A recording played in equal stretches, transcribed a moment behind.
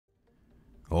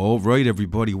All right,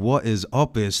 everybody, what is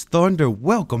up? Is Thunder.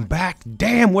 Welcome back.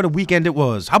 Damn, what a weekend it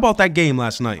was. How about that game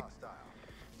last night?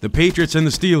 The Patriots and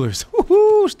the Steelers.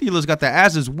 Woohoo! Steelers got their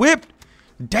asses whipped.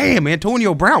 Damn,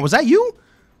 Antonio Brown. Was that you?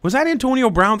 Was that Antonio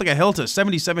Brown that got held to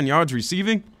 77 yards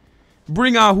receiving?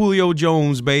 Bring on Julio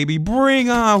Jones, baby. Bring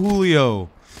on Julio.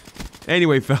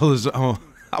 Anyway, fellas, I'm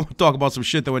going to talk about some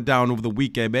shit that went down over the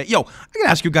weekend, man. Yo, I got to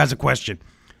ask you guys a question.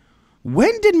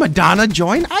 When did Madonna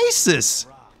join ISIS?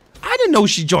 I didn't know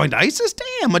she joined ISIS.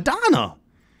 Damn, Madonna.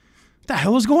 What the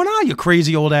hell is going on, you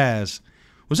crazy old ass?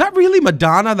 Was that really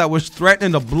Madonna that was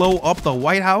threatening to blow up the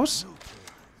White House?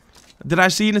 Did I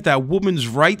see it at that women's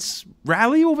rights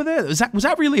rally over there? Was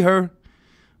that really her?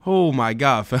 Oh my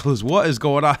God, fellas, what is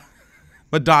going on?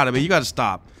 Madonna, man, you gotta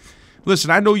stop.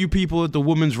 Listen, I know you people at the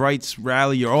women's rights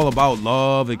rally, you're all about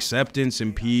love, acceptance,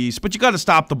 and peace, but you gotta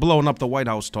stop the blowing up the White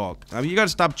House talk. I mean, you gotta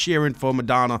stop cheering for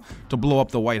Madonna to blow up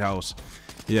the White House.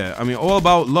 Yeah, I mean, all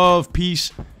about love,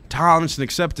 peace, tolerance, and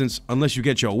acceptance, unless you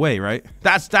get your way, right?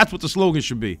 That's what the slogan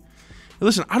should be.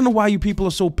 Listen, I don't know why you people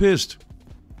are so pissed.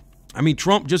 I mean,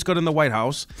 Trump just got in the White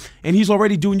House, and he's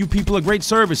already doing you people a great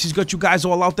service. He's got you guys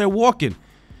all out there walking.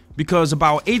 Because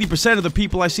about 80% of the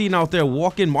people I seen out there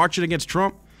walking, marching against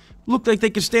Trump, look like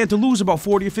they can stand to lose about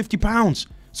 40 or 50 pounds.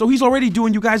 So he's already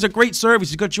doing you guys a great service.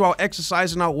 He's got you out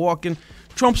exercising, out walking.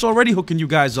 Trump's already hooking you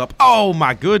guys up. Oh,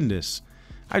 my goodness.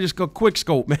 I just got quick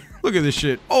scope, man. Look at this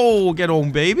shit. Oh, get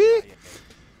on, baby.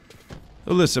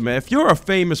 Listen, man, if you're a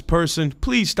famous person,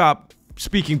 please stop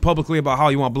speaking publicly about how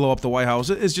you want to blow up the White House.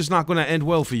 It's just not going to end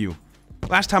well for you.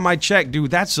 Last time I checked,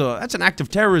 dude, that's an act of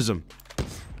terrorism.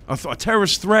 A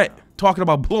terrorist threat. Talking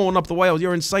about blowing up the White House.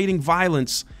 You're inciting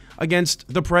violence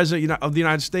against the President of the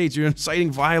United States. You're inciting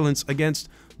violence against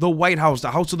the White House,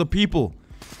 the House of the People.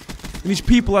 And these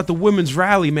people at the women's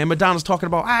rally, man, Madonna's talking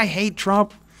about, I hate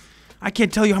Trump. I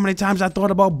can't tell you how many times I thought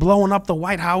about blowing up the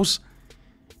White House.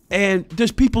 And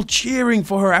there's people cheering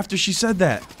for her after she said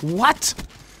that. What?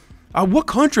 What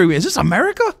country? Is this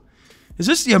America? Is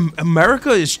this America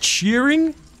is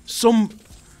cheering some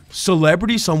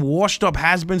celebrity, some washed up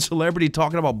has-been celebrity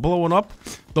talking about blowing up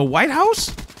the White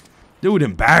House? Dude,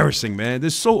 embarrassing, man.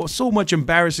 There's so much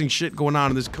embarrassing shit going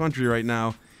on in this country right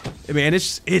now. Man,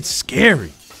 it's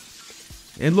scary.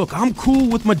 And look, I'm cool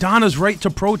with Madonna's right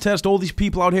to protest, all these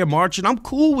people out here marching. I'm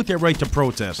cool with their right to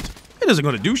protest. It isn't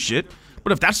going to do shit.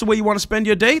 But if that's the way you want to spend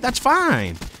your day, that's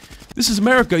fine. This is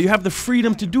America. You have the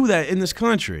freedom to do that in this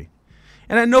country.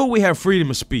 And I know we have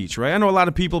freedom of speech, right? I know a lot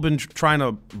of people have been trying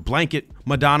to blanket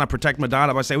Madonna, protect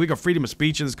Madonna by saying we got freedom of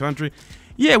speech in this country.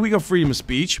 Yeah, we got freedom of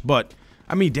speech, but,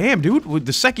 I mean, damn, dude,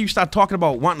 the second you start talking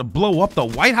about wanting to blow up the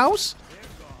White House,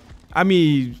 I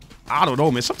mean, I don't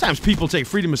know, man. Sometimes people take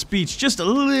freedom of speech just a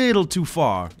little too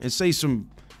far and say some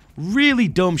really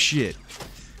dumb shit.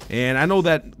 And I know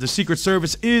that the Secret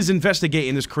Service is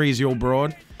investigating this crazy old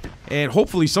broad. And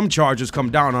hopefully some charges come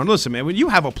down on. Listen, man, when you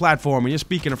have a platform and you're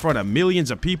speaking in front of millions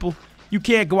of people, you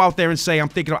can't go out there and say, I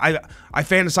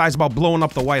fantasize about blowing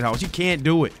up the White House. You can't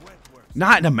do it.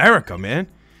 Not in America, man.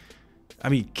 I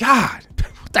mean, God.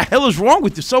 What the hell is wrong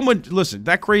with you? Someone, listen,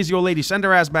 that crazy old lady, send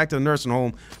her ass back to the nursing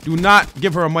home. Do not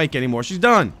give her a mic anymore. She's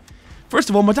done. First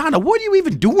of all, Madonna, what are you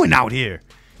even doing out here?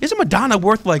 Isn't Madonna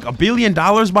worth like $1 billion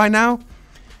by now?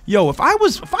 Yo, if I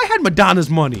had Madonna's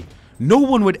money, no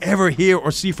one would ever hear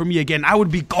or see from me again. I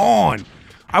would be gone.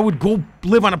 I would go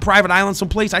live on a private island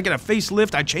someplace. I'd get a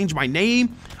facelift. I'd change my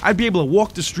name. I'd be able to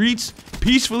walk the streets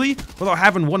peacefully without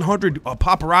having 100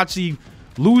 paparazzi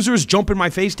losers jump in my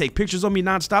face, take pictures of me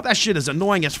nonstop. That shit is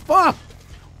annoying as fuck.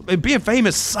 Being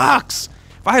famous sucks.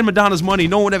 If I had Madonna's money,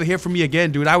 no one would ever hear from me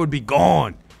again, dude. I would be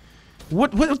gone.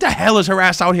 What the hell is her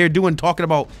ass out here doing, talking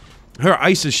about her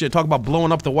ISIS shit, talking about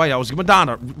blowing up the White House?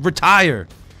 Madonna, retire.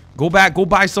 Go back, go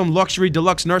buy some luxury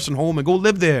deluxe nursing home and go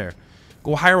live there.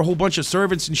 Go hire a whole bunch of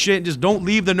servants and shit and just don't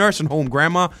leave the nursing home,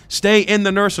 Grandma. Stay in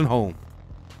the nursing home.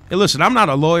 Hey, listen, I'm not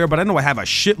a lawyer, but I know I have a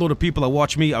shitload of people that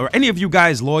watch me. Are any of you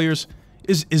guys lawyers?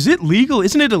 Is it legal?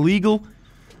 Isn't it illegal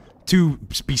to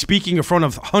be speaking in front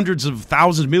of hundreds of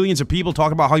thousands, millions of people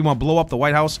talking about how you want to blow up the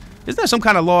White House? Is there some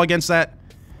kind of law against that?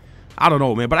 I don't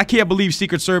know, man, but I can't believe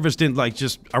Secret Service didn't, like,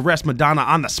 just arrest Madonna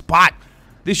on the spot.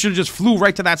 They should have just flew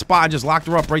right to that spot and just locked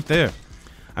her up right there.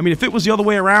 I mean, if it was the other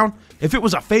way around, if it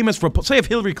was a famous, say if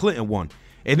Hillary Clinton won,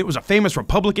 and it was a famous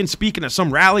Republican speaking at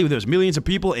some rally where there was millions of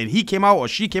people, and he came out or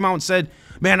she came out and said,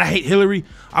 man, I hate Hillary,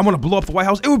 I want to blow up the White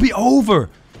House, it would be over.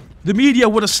 The media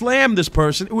would have slammed this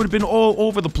person. It would have been all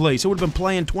over the place. It would have been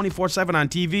playing 24/7 on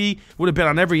TV. It would have been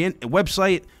on every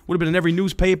website. Would have been in every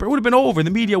newspaper. It would have been over. The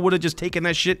media would have just taken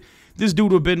that shit. This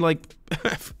dude would have been like,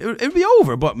 it would be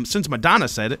over. But since Madonna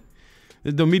said it,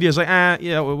 The media's like,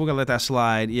 yeah, we're going to let that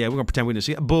slide. Yeah, we're going to pretend we didn't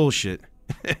see it. Bullshit.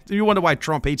 You wonder why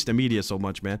Trump hates the media so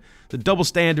much, man. The double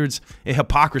standards and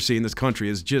hypocrisy in this country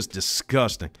is just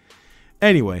disgusting.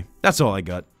 Anyway, that's all I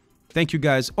got. Thank you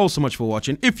guys all so much for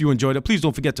watching. If you enjoyed it, please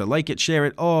don't forget to like it, share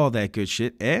it, all that good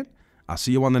shit. And I'll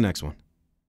see you on the next one.